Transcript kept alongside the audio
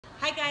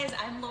Hi guys,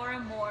 I'm Laura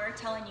Moore,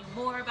 telling you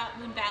more about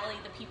Moon Valley,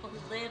 the people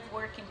who live,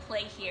 work, and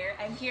play here.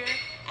 I'm here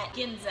at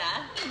Ginza.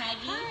 Hey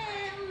Maggie.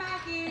 Hi, I'm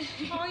Maggie.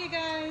 How are you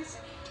guys?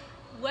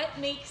 What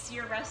makes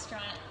your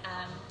restaurant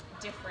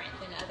different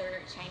than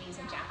other Chinese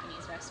and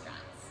Japanese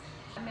restaurants?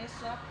 I mix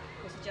up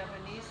with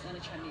Japanese and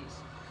Chinese.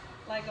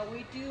 Like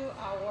we do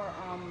our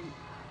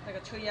like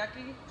a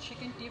teriyaki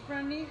chicken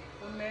differently.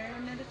 We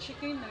marinate the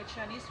chicken like a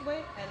Chinese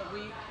way, and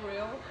we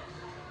grill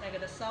like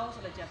the sauce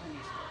of the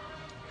Japanese way.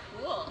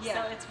 Cool.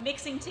 Yeah. So it's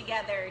mixing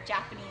together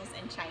Japanese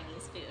and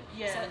Chinese food.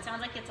 Yeah. So it sounds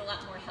like it's a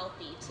lot more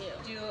healthy too.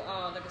 Do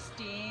like a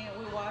steam.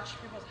 We watch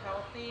people's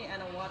healthy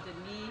and what they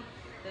need.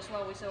 That's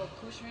why we say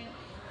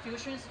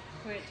fusion's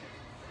creative.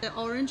 The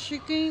orange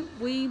chicken,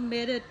 we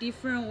made a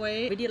different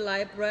way. We did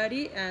light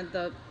bready and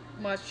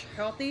much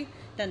healthy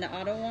than the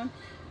other one.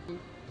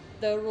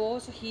 The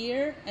rolls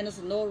here and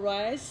there's no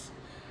rice.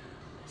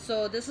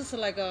 So this is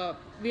like a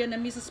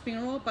Vietnamese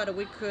spring roll, but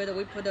we put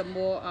a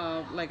more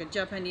like a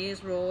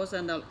Japanese rolls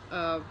and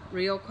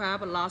real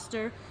crab,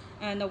 lobster,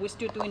 and we're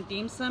still doing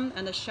dim sum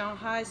and the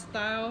Shanghai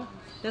style.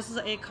 This is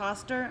egg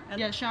custard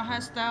and Shanghai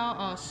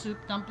style soup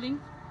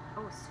dumpling.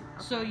 Oh, soup.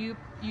 Okay. So you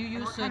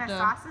use what kind of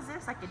sauce is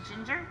this? Like a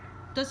ginger?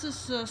 This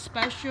is a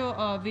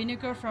special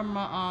vinegar from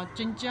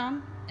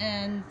Ginza,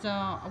 and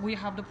we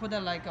have to put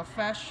like a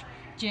fresh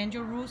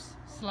ginger roots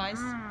slice.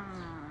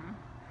 I'm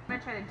gonna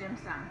try the dim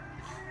sum.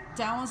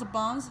 That one's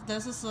buns.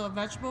 This is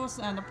vegetables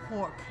and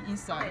pork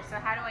inside. Okay, so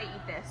how do I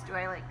eat this? Do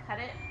I like cut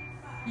it?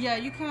 Yeah,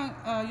 you can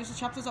use the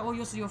chopsticks or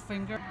use your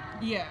finger.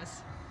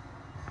 Yes.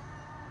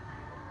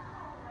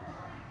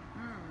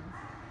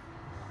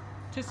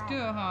 Tastes good,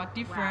 huh?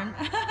 Different.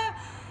 Wow.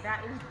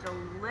 That is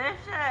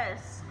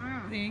delicious.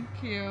 Thank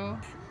you.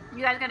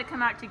 You guys gotta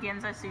come out to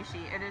Ginza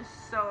Sushi. It is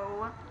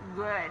so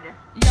good.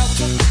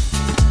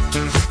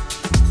 Yeah.